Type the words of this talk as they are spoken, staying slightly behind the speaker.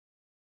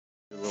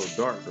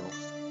dark though.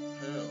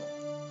 Hell,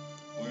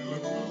 when you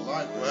look at the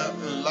light, what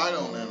happened to the light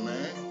on there,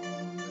 man?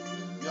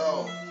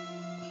 Yo,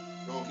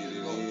 go get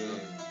it in.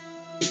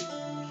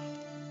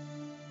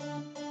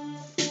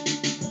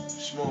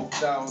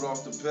 Smoked out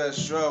off the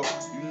best road.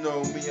 You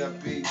know me, I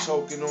be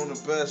token on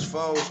the best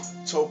foes,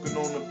 token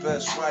on the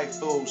best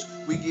rifles.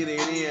 We get it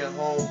in,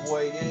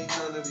 homeboy. Ain't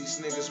none of these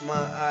niggas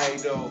my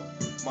idol.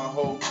 My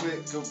whole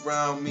clique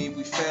around me,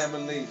 we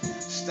family.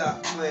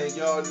 Stop playing,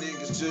 y'all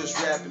niggas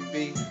just rapping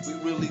beat. We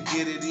really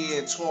get it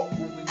in, talk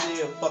what we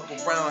live. Fuck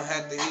around,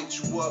 had to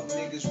hit you up.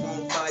 Niggas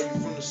won't find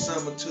you from the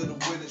summer to the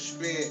winter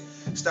spin.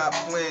 Stop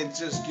playing,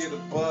 just get a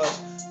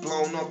buzz.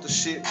 Blown off the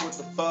shit with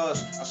the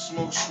fuzz. I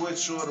smoke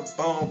switch or the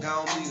bong,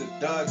 I don't need a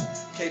dud.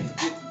 Can't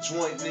forget the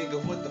joint,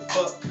 nigga, what the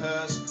fuck,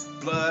 cuz?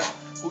 Blood,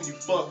 who you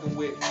fucking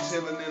with?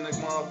 Chillin' in the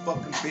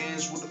motherfucking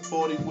Benz with the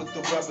 40 with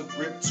the rubber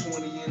grip,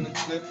 20 in the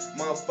clip.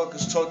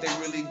 Motherfuckers talk they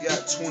really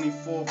got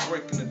 24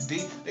 breaking the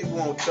D. They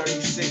want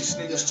 36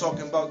 niggas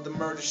talking about the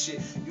murder shit.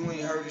 You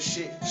ain't heard of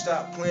shit.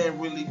 Stop playing,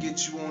 really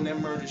get you on that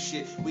murder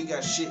shit. We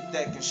got shit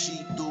that can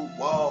see through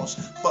walls.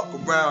 Fuck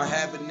around,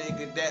 have a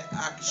nigga that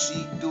I can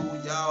see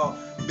through y'all.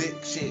 Big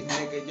shit,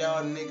 nigga.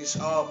 Y'all niggas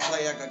all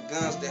play. I got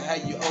guns that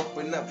have you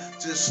open up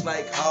just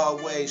like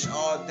hallways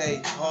all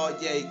day.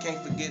 Hard yay,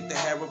 can't forget the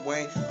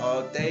heroin.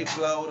 All day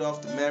blowed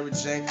off the Mary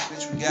Jane.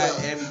 Bitch, we got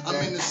everything. I'm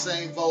in the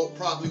same boat,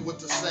 probably with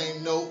the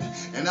same note.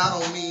 And I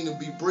don't mean to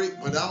be brick,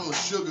 but I'm a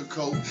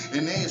sugarcoat.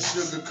 And they a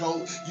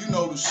sugarcoat. You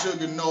know the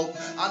sugar note.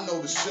 I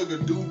know the sugar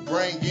do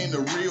bring in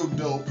the real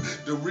dope.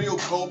 The real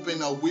cope,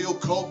 and I will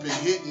cope and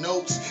hit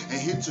notes and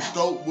hit your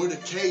throat with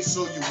a K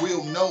so you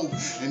will know.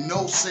 And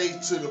no say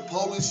to the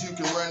police you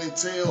can run and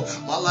tell.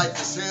 My life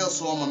is hell,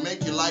 so I'ma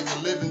make your life a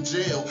living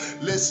jail.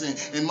 Listen,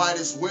 and might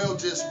as well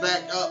just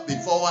back up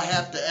before I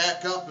have to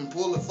act up and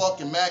pull the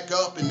fucking Mac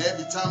up. And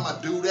every time I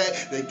do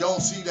that, they don't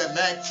see that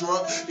Mac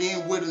truck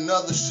in with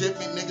another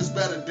shipment. Niggas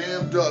better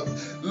damn duck.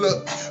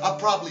 Look, I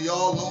probably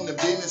all on the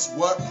business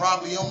work,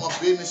 probably on my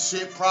business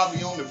shit,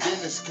 probably on the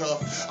business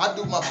cuff. I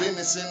do my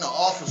business in the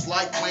office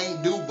like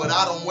Wayne do, but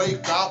I don't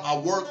wake out, I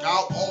work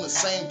out on the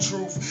same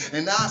truth.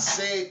 And I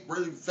say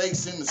really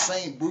facing the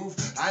same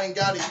booth. I ain't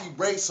gotta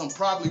erase, I'm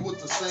probably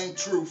with the same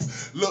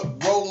truth.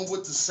 Look, rolling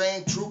with the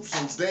same troops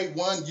since day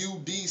one.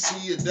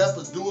 UDC, a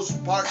death do us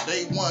part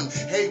day one.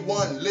 Hey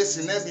one,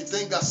 listen,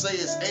 everything I say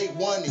is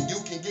A1, and you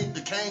can get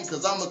the cane,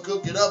 cause I'ma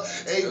cook it up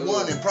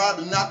A1. And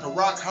probably not the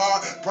rock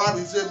hard,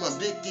 probably said my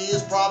dick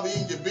is, probably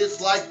in your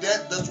bitch like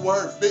that, that's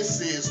where her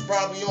fist is.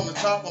 Probably on the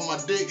top of my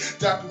dick,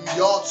 jacking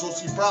me off, so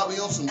she probably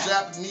on some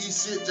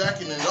Japanese shit,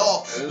 jacking it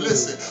off.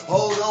 Listen,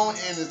 hold on,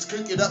 and it's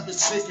cooking up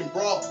his chicken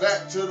broth,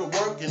 back to the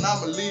work, and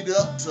I'ma lead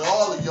up to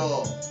all of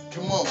y'all.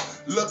 Come on,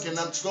 look, and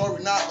I'm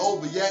story not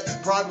over yet.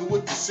 Probably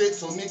with the shit,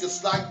 so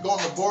niggas like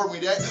gonna bore me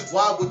that.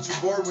 Why would you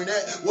bore me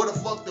that? What the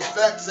fuck the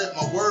facts at?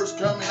 My words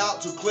coming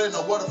out too clear.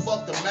 Now what the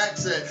fuck the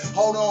max at?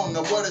 Hold on,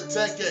 now what the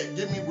tech at?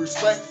 Give me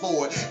respect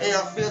for it.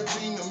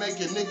 AR-15 to make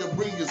a nigga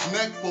bring his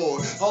neck for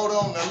it. Hold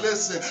on, now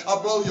listen,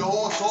 I blow your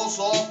whole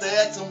torso off. They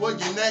asking where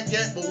your neck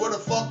at, but where the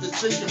fuck the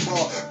chicken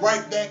broth?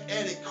 Right back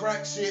at it,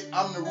 crack shit.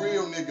 I'm the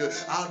real nigga.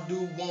 I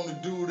do wanna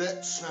do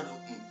that. Shut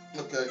up.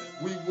 Okay,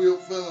 we will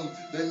film.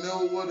 They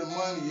know what the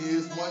money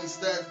is. Money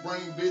stacks bring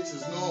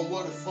bitches knowing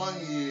what the funny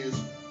is.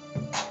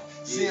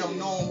 See, I'm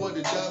knowing what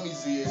the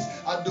dummies is.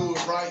 I do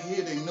it right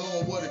here, they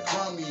knowing what a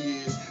crummy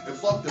is. And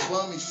fuck the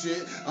bummy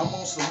shit, I'm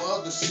on some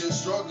other shit.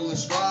 Struggling,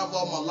 strive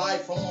all my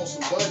life, I'm on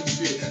some buddy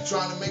shit.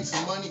 Trying to make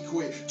some money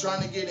quick,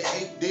 trying to get an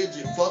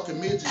 8-digit. Fuck a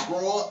midget,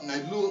 grow up, and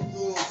they look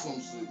some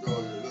shit. Go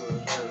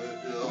ahead,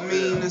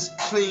 Meanest,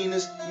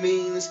 cleanest,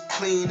 meanest,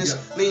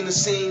 cleanest. Lean the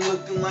scene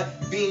looking like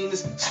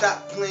Venus.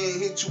 Stop playing,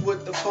 hit you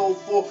with the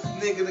 4-4.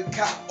 Nigga, the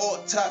cop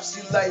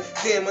autopsy like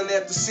damn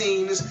at the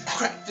scene is.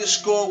 Cracked the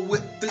score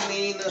with the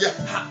Nina.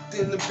 Hopped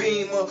in the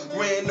Beamer,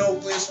 ran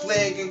over his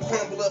flag and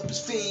crumbled up his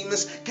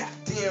femurs.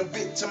 Goddamn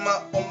bitch, I'm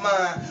out my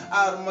mind.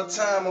 Out of my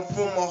time, I'm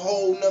from a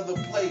whole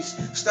nother place.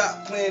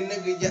 Stop playing,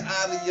 nigga, you're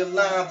out of your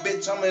line.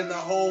 Bitch, I'm in a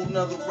whole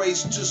nother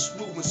race. Just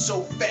moving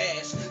so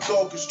fast.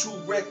 Dog is too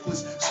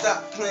reckless.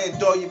 Stop playing,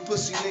 dog. You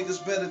pussy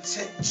niggas better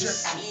check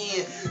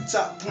in.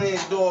 Stop playing,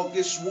 dog,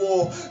 it's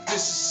war.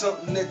 This is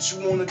something that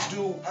you wanna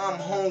do. I'm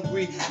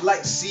hungry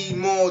like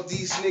Seymour.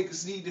 These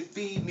niggas need to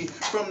feed me.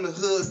 From the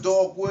hood,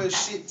 dog, where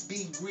shit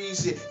be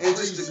greasy. And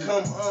just to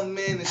come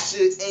unman and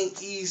shit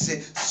ain't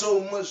easy.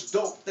 So much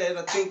dope that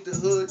I think the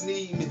hood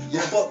need me.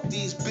 But fuck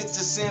these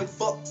bitches and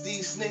fuck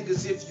these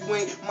niggas. If you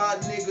ain't my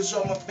niggas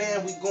or my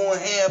fam, we going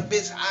ham,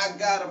 bitch. I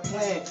got a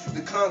plan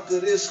to conquer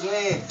this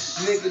land.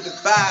 Nigga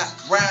to buy,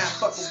 ride,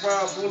 fuck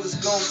around, bullets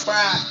gon'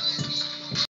 fry.